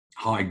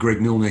Hi,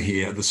 Greg Milner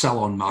here, the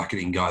salon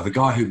marketing guy, the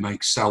guy who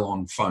makes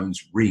salon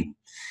phones ring.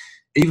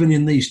 Even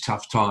in these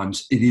tough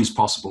times, it is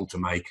possible to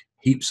make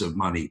heaps of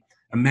money.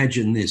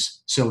 Imagine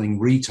this, selling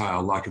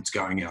retail like it's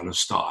going out of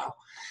style.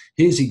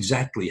 Here's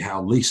exactly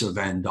how Lisa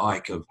Van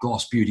Dyke of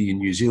Gloss Beauty in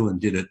New Zealand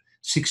did it,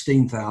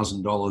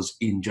 $16,000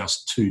 in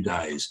just 2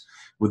 days.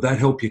 Would that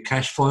help your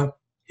cash flow?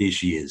 Here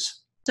she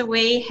is. So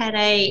we had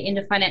a end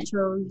of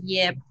financial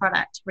year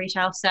product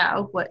retail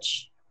sale,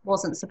 which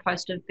wasn't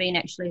supposed to have been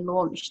actually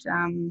launched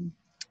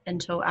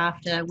until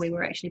after we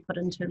were actually put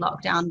into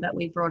lockdown, but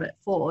we brought it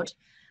forward.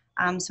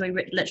 So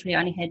we literally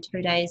only had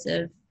 2 days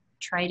of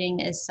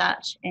trading as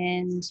such,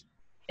 and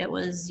it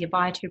was you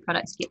buy 2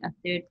 products, get a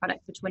third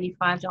product for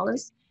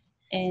 $25.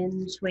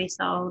 And we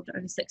sold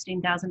over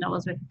 $16,000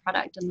 worth of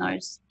product in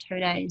those 2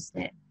 days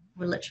that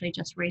were literally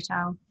just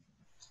retail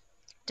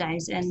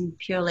days, and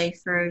purely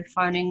through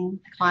phoning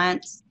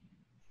clients,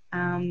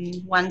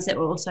 ones that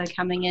were also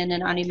coming in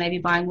and only maybe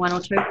buying 1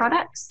 or 2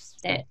 products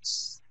that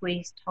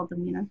we told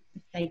them,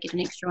 if they get an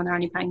extra one, they're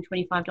only paying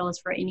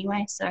 $25 for it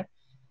anyway. So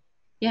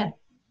yeah,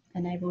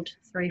 enabled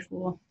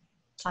 3-4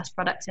 plus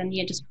products, and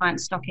just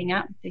clients stocking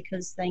up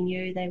because they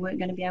knew they weren't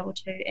going to be able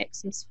to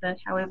access for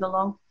however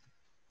long.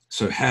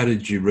 So how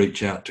did you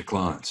reach out to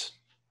clients?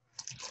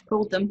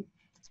 Called them.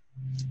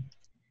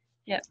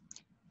 Yep.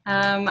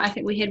 I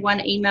think we had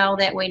one email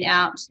that went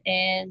out,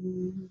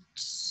 and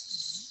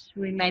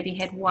we maybe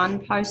had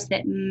one post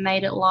that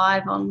made it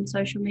live on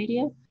social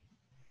media.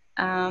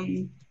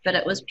 But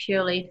it was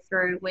purely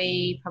through,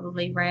 we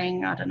probably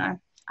rang,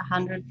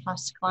 100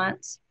 plus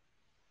clients.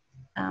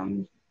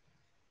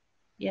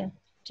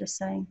 Just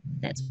saying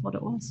that's what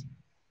it was.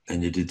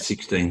 And you did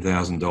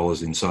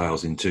 $16,000 in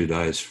sales in 2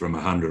 days from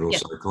 100 or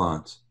so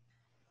clients.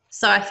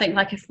 So I think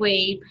if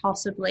we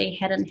possibly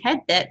hadn't had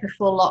that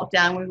before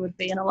lockdown, we would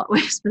be in a lot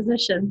worse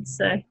position.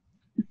 So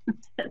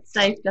that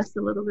saved us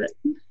a little bit.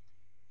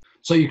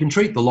 So you can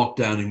treat the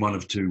lockdown in one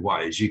of 2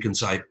 ways. You can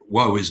say,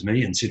 woe is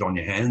me, and sit on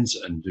your hands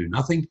and do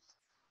nothing,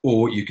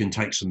 or you can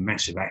take some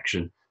massive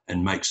action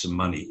and make some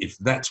money. If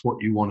that's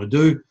what you want to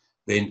do,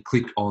 then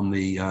click on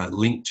the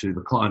link to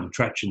the client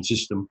attraction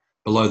system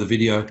below the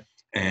video,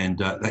 and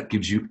that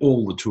gives you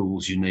all the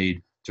tools you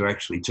need to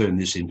actually turn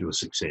this into a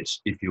success.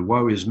 If your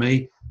woe is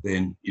me,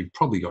 then you've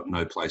probably got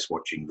no place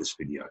watching this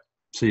video.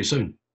 See you soon.